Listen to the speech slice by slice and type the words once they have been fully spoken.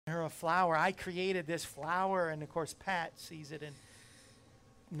flower. I created this flower. And, of course, Pat sees it and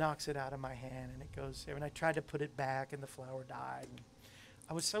knocks it out of my hand, and it goes there. And I tried to put it back, and the flower died. And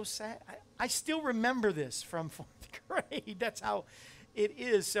I was so sad. I still remember this from 4th grade. That's how it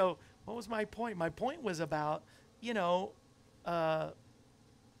is. So what was my point? My point was about, the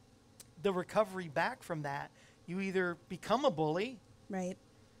recovery back from that. You either become a bully, Right.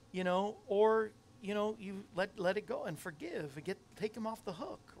 Or, you let it go and forgive and take them off the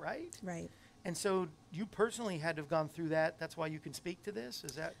hook, right? Right. And so you personally had to have gone through that. That's why you can speak to this?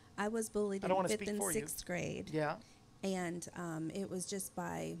 Is that? I was bullied I don't in want to 5th speak and for you. 6th grade. Yeah. And it was just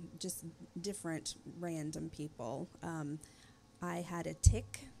by different random people. I had a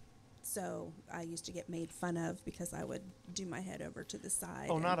tick, so I used to get made fun of because I would do my head over to the side.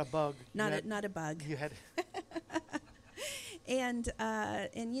 Oh, not a bug. Not a bug. You had. And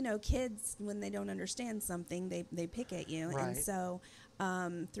kids, when they don't understand something, they pick at you. Right. And so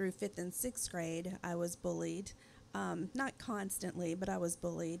through 5th and 6th grade, I was bullied. Not constantly, but I was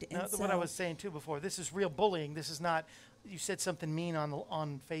bullied. And What I was saying, too, before, this is real bullying. This is not, you said something mean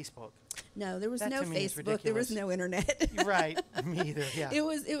on Facebook. No, there was That no to me is Facebook. There was ridiculous. no internet. You're right. Me either, yeah. It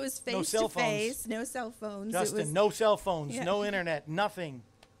was face No cell to face, no cell phones. Justin, no cell phones, Yeah. no internet, nothing.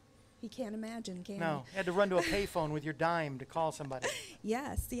 He can't imagine, can No, you had to run to a payphone with your dime to call somebody. he?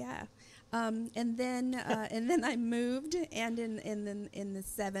 Yes, yeah. And then I moved, and in the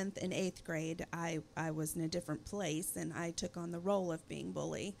 7th and 8th grade, I was in a different place, and I took on the role of being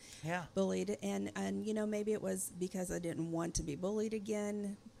bullied, and maybe it was because I didn't want to be bullied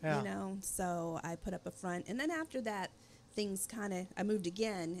again, Yeah. So I put up a front, and then after that, I moved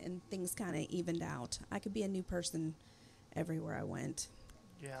again, and things kind of evened out. I could be a new person everywhere I went.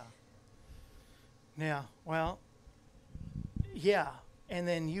 Yeah. Yeah. Well. Yeah. And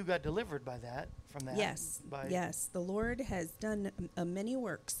then you got delivered from that. Yes, yes. The Lord has done many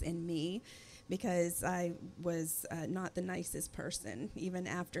works in me, because I was not the nicest person. Even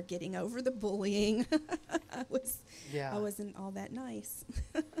after getting over the bullying, I wasn't all that nice.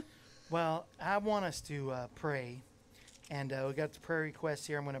 Well, I want us to pray, and we got the prayer requests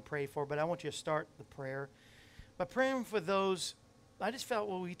here I'm going to pray for, but I want you to start the prayer by praying for those. I just felt,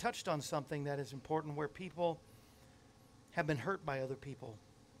 we touched on something that is important, where people have been hurt by other people,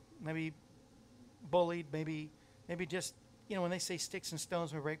 maybe bullied, maybe just, when they say sticks and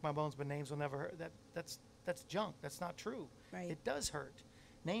stones will break my bones, but names will never hurt. That's junk. That's not true. Right. It does hurt.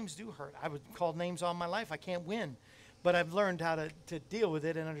 Names do hurt. I was called names all my life. I can't win, but I've learned how to deal with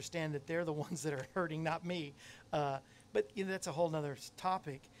it and understand that they're the ones that are hurting, not me. But that's a whole nother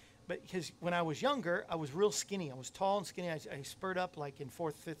topic. But because when I was younger, I was real skinny. I was tall and skinny. I spurred up like in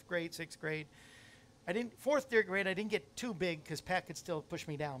 4th, 5th grade, 6th grade. 4th, 3rd grade, I didn't get too big because Pat could still push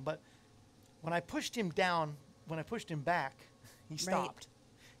me down. But when I pushed him back, he stopped. Right.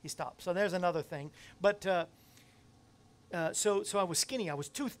 He stopped. So there's another thing. But so I was skinny. I was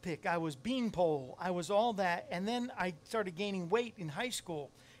toothpick. I was beanpole. I was all that. And then I started gaining weight in high school.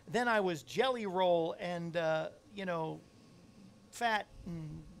 Then I was jelly roll and, fat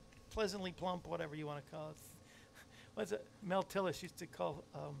and pleasantly plump, whatever you want to call it. What's it? Mel Tillis used to call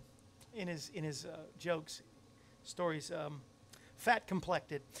in his jokes, stories, fat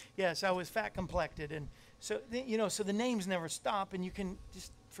complected. Yes, I was fat complected, and so so the names never stop, and you can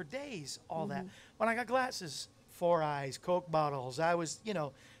just for days all that. When I got glasses, 4 eyes, Coke bottles, I was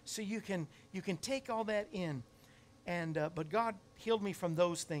so you can take all that in, and but God healed me from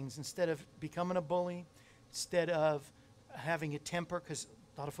those things instead of becoming a bully, instead of having a temper, because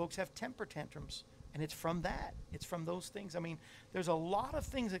a lot of folks have temper tantrums. And it's from that. It's from those things. I mean, there's a lot of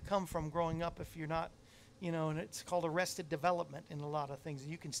things that come from growing up if you're not, and it's called arrested development in a lot of things.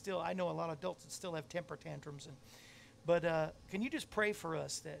 You can still, I know a lot of adults that still have temper tantrums. But can you just pray for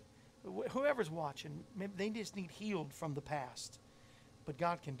us that whoever's watching, maybe they just need healed from the past. But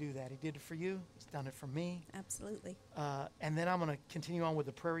God can do that. He did it for you. He's done it for me. Absolutely. And then I'm going to continue on with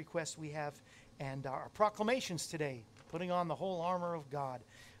the prayer requests we have and our proclamations today, putting on the whole armor of God.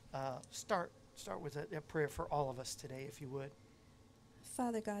 Start with a prayer for all of us today, if you would.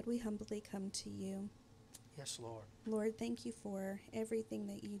 Father God, we humbly come to you. Yes, Lord. Lord, thank you for everything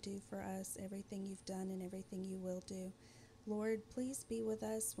that you do for us, everything you've done, and everything you will do. Lord, please be with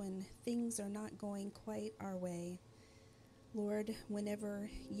us when things are not going quite our way. Lord, whenever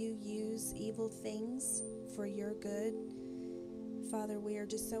you use evil things for your good, Father, we are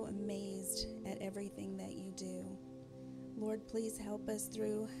just so amazed at everything that you do. Lord, please help us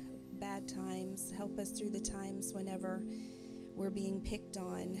through bad times. Help us through the times whenever we're being picked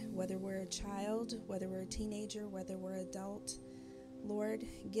on, whether we're a child, whether we're a teenager, whether we're adult. Lord,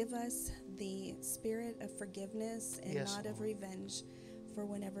 give us the spirit of forgiveness and Yes, not of Lord. revenge. for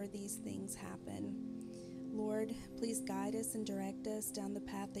whenever these things happen. Lord, please guide us and direct us down the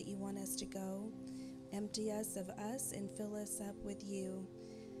path that you want us to go. Empty us of us and fill us up with you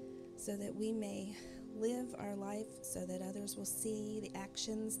so that we may live our life so that others will see the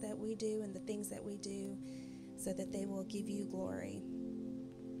actions that we do and the things that we do so that they will give you glory.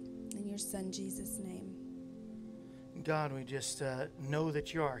 In your Son, Jesus' name. God, we just know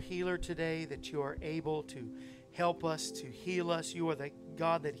that you are a healer today, that you are able to help us, to heal us. You are the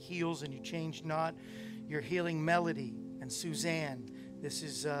God that heals and you change not. You're healing Melody and Suzanne. This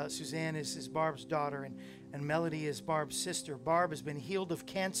is Suzanne is Barb's daughter, and Melody is Barb's sister. Barb has been healed of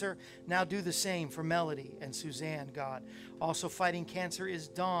cancer. Now do the same for Melody and Suzanne, God. Also fighting cancer is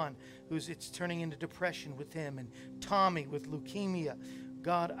Dawn, it's turning into depression with him, and Tommy with leukemia.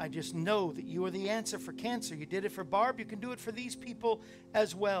 God, I just know that you are the answer for cancer. You did it for Barb. You can do it for these people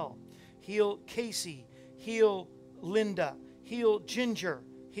as well. Heal Casey. Heal Linda. Heal Ginger.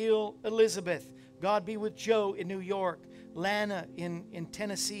 Heal Elizabeth. God, be with Joe in New York. Lana in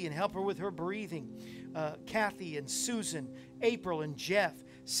Tennessee, and help her with her breathing. Kathy and Susan. April and Jeff.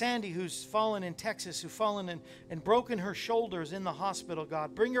 Sandy, who's fallen in Texas, who's fallen and broken her shoulders in the hospital,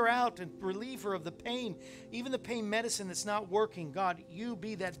 God. Bring her out and relieve her of the pain, even the pain medicine that's not working. God, you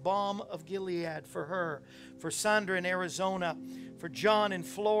be that balm of Gilead for her. For Sandra in Arizona. For John in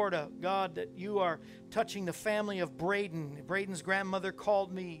Florida. God, that you are touching the family of Braden. Braden's grandmother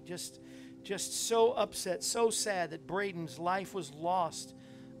called me just so upset, so sad that Braden's life was lost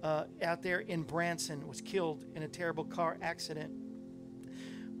out there in Branson, was killed in a terrible car accident.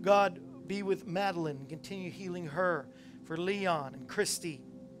 God, be with Madeline and continue healing her. For Leon and Christy,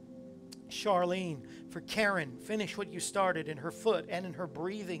 Charlene, for Karen, finish what you started in her foot and in her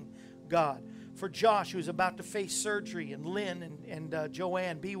breathing, God. For Josh, who's about to face surgery, and Lynn and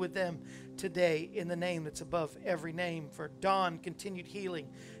Joanne, be with them today in the name that's above every name. For Dawn, continued healing.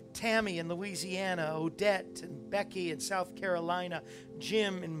 Tammy in Louisiana, Odette and Becky in South Carolina,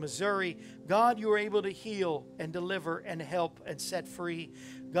 Jim in Missouri. God, you are able to heal and deliver and help and set free.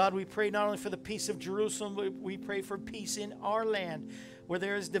 God, we pray not only for the peace of Jerusalem, but we pray for peace in our land where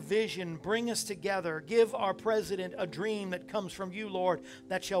there is division. Bring us together. Give our president a dream that comes from you, Lord,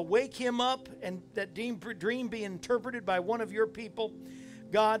 that shall wake him up, and that dream be interpreted by one of your people.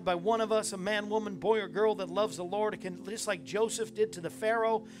 God, by one of us, a man, woman, boy, or girl that loves the Lord, it can, just like Joseph did to the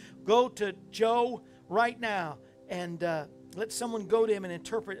Pharaoh, go to Joe right now and let someone go to him and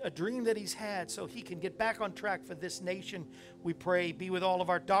interpret a dream that he's had so he can get back on track for this nation. We pray. Be with all of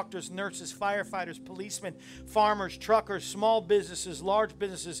our doctors, nurses, firefighters, policemen, farmers, truckers, small businesses, large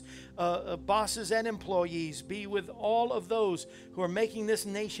businesses, bosses and employees. Be with all of those who are making this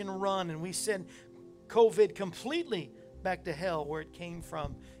nation run. And we send COVID completely back to hell where it came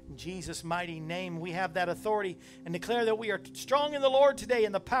from. In Jesus' mighty name, we have that authority and declare that we are strong in the Lord today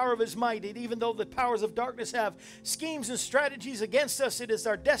in the power of his might. And even though the powers of darkness have schemes and strategies against us, it is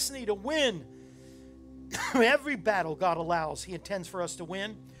our destiny to win. Every battle God allows, he intends for us to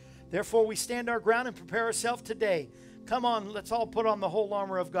win. Therefore, we stand our ground and prepare ourselves today. Come on, let's all put on the whole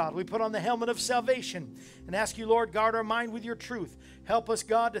armor of God. We put on the helmet of salvation and ask you, Lord, guard our mind with your truth. Help us,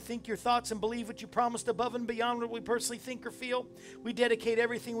 God, to think your thoughts and believe what you promised above and beyond what we personally think or feel. We dedicate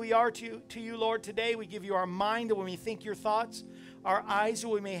everything we are to you, Lord, today. We give you our mind that when we think your thoughts, our eyes that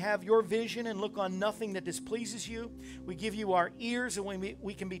we may have your vision and look on nothing that displeases you. We give you our ears and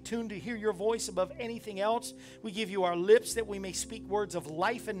we can be tuned to hear your voice above anything else. We give you our lips that we may speak words of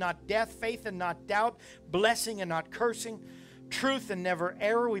life and not death, faith and not doubt, blessing and not cursing, truth and never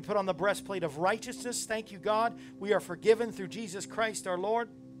error. We put on the breastplate of righteousness. Thank you, God. We are forgiven through Jesus Christ our Lord.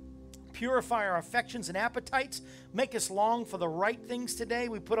 Purify our affections and appetites. Make us long for the right things today.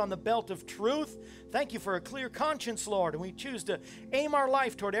 We put on the belt of truth. Thank you for a clear conscience, Lord. And we choose to aim our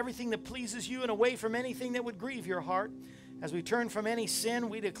life toward everything that pleases you and away from anything that would grieve your heart. As we turn from any sin,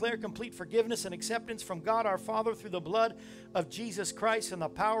 we declare complete forgiveness and acceptance from God our Father through the blood of Jesus Christ and the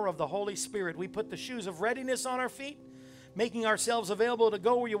power of the Holy Spirit. We put the shoes of readiness on our feet, making ourselves available to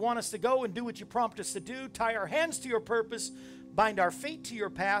go where you want us to go and do what you prompt us to do. Tie our hands to your purpose. Bind our feet to your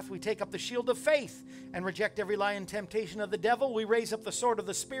path. We take up the shield of faith and reject every lie and temptation of the devil. We raise up the sword of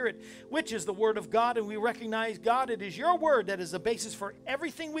the Spirit, which is the word of God, and we recognize, God, it is your word that is the basis for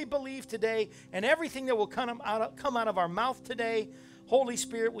everything we believe today and everything that will come out of our mouth today. Holy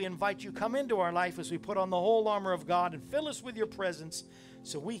Spirit, we invite you, come into our life as we put on the whole armor of God and fill us with your presence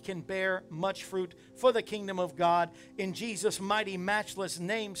so we can bear much fruit for the kingdom of God. In Jesus' mighty, matchless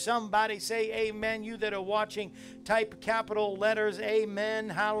name, somebody say amen. You that are watching, type capital letters, amen,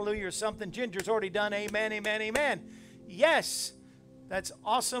 hallelujah, or something. Ginger's already done amen, amen, amen. Yes, that's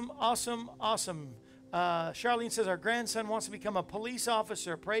awesome, awesome, awesome. Charlene says, our grandson wants to become a police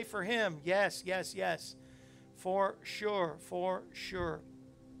officer. Pray for him. Yes, yes, yes. For sure, for sure.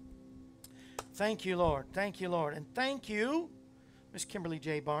 Thank you, Lord. Thank you, Lord. And thank you, Miss Kimberly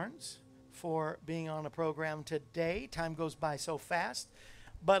J. Barnes, for being on the program today. Time goes by so fast.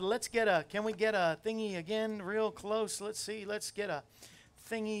 But can we get a thingy again real close? Let's see. Let's get a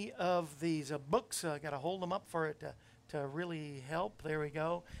thingy of these books. I got to hold them up for it to really help. There we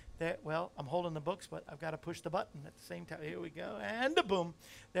go. Well, I'm holding the books, but I've got to push the button at the same time. Here we go. And boom.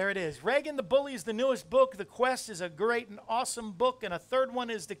 There it is. Reagan the Bully is the newest book. The Quest is a great and awesome book. And a third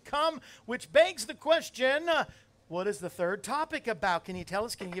one is to come, which begs the question, what is the third topic about? Can you tell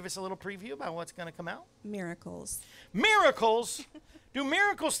us? Can you give us a little preview about what's going to come out? Miracles. Miracles? Do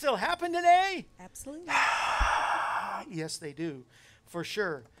miracles still happen today? Absolutely. Yes, they do. For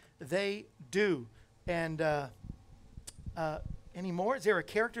sure. They do. And any more? Is there a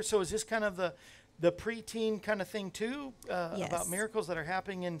character? So is this kind of the preteen kind of thing too? Yes. About miracles that are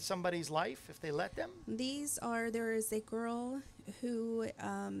happening in somebody's life if they let them? There is a girl who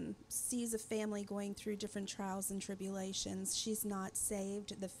sees a family going through different trials and tribulations. She's not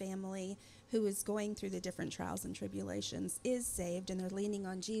saved. The family who is going through the different trials and tribulations is saved, and they're leaning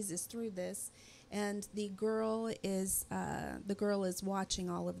on Jesus through this. And the girl is watching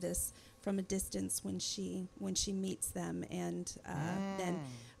all of this from a distance when she meets them, and then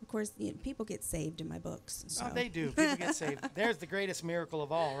of course people get saved in my books. So. Oh, they do. People get saved. There's the greatest miracle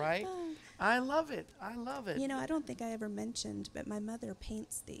of all, right? I love it. I love it. You know, I don't think I ever mentioned, but my mother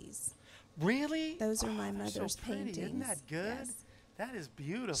paints these. Really? Those are my mother's so pretty. paintings. Isn't that good? Yes. That is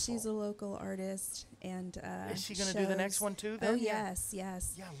beautiful. She's a local artist, and is she going to do the next one too? Then? Oh yes,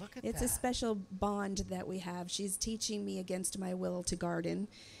 yes. Yeah, look at it's that. It's a special bond that we have. She's teaching me against my will to garden.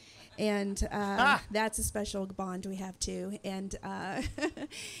 And that's a special bond we have too, and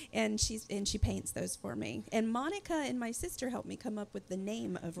and she paints those for me. And Monica and my sister helped me come up with the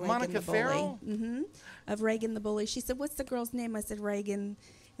name of Reagan Monica the Bully. Farrell? Mm-hmm. Of Reagan the Bully. She said, "What's the girl's name?" I said, "Reagan,"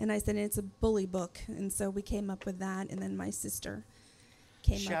 and I said, "It's a bully book." And so we came up with that. And then my sister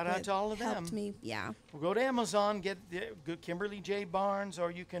came Shout up out with, to all of helped them. me. Yeah. We'll go to Amazon, get Kimberly J. Barnes,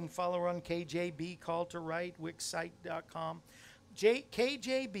 or you can follow her on KJB, Call to Write, Wixsite.com.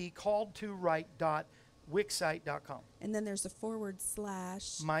 KJB called to write.wixsite.com. And then there's a /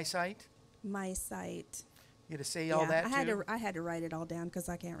 My site. My site. You had to say all that I had to write it all down because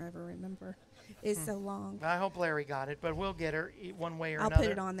I can't ever remember. It's so long. I hope Larry got it, but we'll get her one way or I'll another.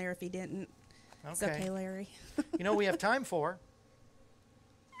 put it on there if he didn't. Okay. It's okay, Larry. You know we have time for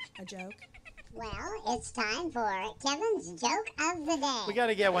a joke. Well, it's time for Kevin's Joke of the Day. We got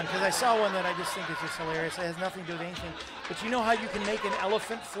to get one because I saw one that I just think is just hilarious. It has nothing to do with anything. But you know how you can make an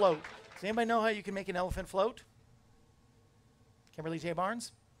elephant float? Does anybody know how you can make an elephant float? Kimberly J.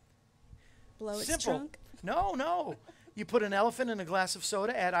 Barnes? Blow its Simple. trunk? No. You put an elephant in a glass of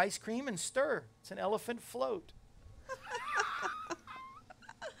soda, add ice cream, and stir. It's an elephant float.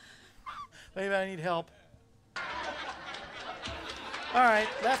 Maybe I need help. All right,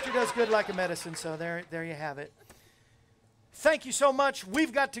 laughter does good like a medicine, so there you have it. Thank you so much.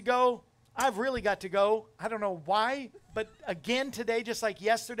 We've got to go. I've really got to go. I don't know why, but again today, just like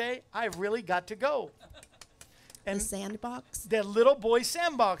yesterday, I've really got to go. And the sandbox? The little boy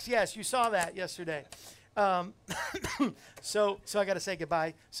sandbox. Yes, you saw that yesterday. So I got to say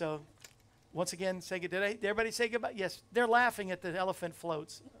goodbye. So once again, did everybody say goodbye? Yes, they're laughing at the elephant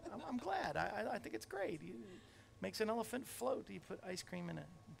floats. I'm glad. I think it's great. Makes an elephant float. You put ice cream in it.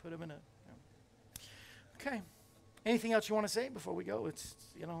 You put them in a. Okay. Anything else you want to say before we go? It's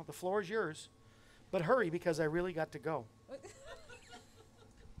the floor is yours, but hurry because I really got to go.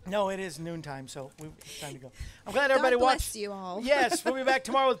 No, it is noontime, so it's time to go. I'm glad everybody God bless watched. You all. Yes, we'll be back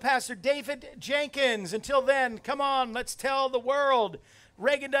tomorrow with Pastor David Jenkins. Until then, come on, let's tell the world.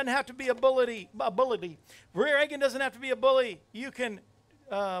 Reagan doesn't have to be a bully. Reagan doesn't have to be a bully. You can.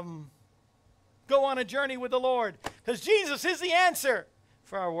 Go on a journey with the Lord because Jesus is the answer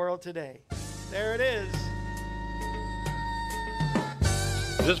for our world today. There it is.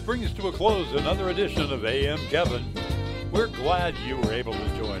 This brings to a close another edition of AM Kevin. We're glad you were able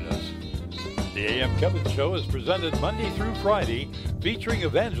to join us. The AM Kevin Show is presented Monday through Friday, featuring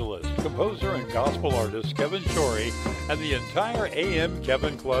evangelist, composer, and gospel artist Kevin Shorey and the entire AM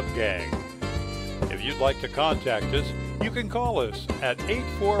Kevin Club gang. If you'd like to contact us, you can call us at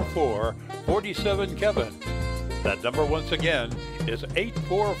 844-47-KEVIN. That number once again is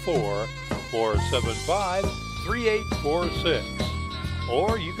 844-475-3846.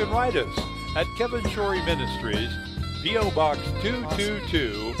 Or you can write us at Kevin Shorey Ministries, P.O. Box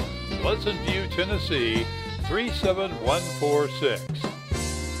 222, Pleasant View, Tennessee 37146.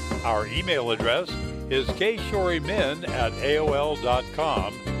 Our email address is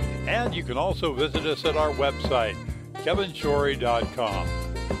kshorymen@aol.com, and you can also visit us at our website, kevinshory.com.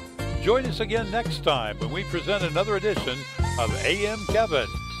 Join us again next time when we present another edition of AM Kevin.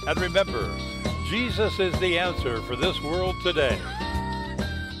 And remember, Jesus is the answer for this world today.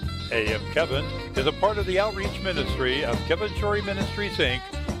 AM Kevin is a part of the outreach ministry of Kevin Shorey Ministries, Inc.,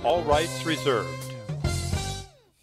 all rights reserved.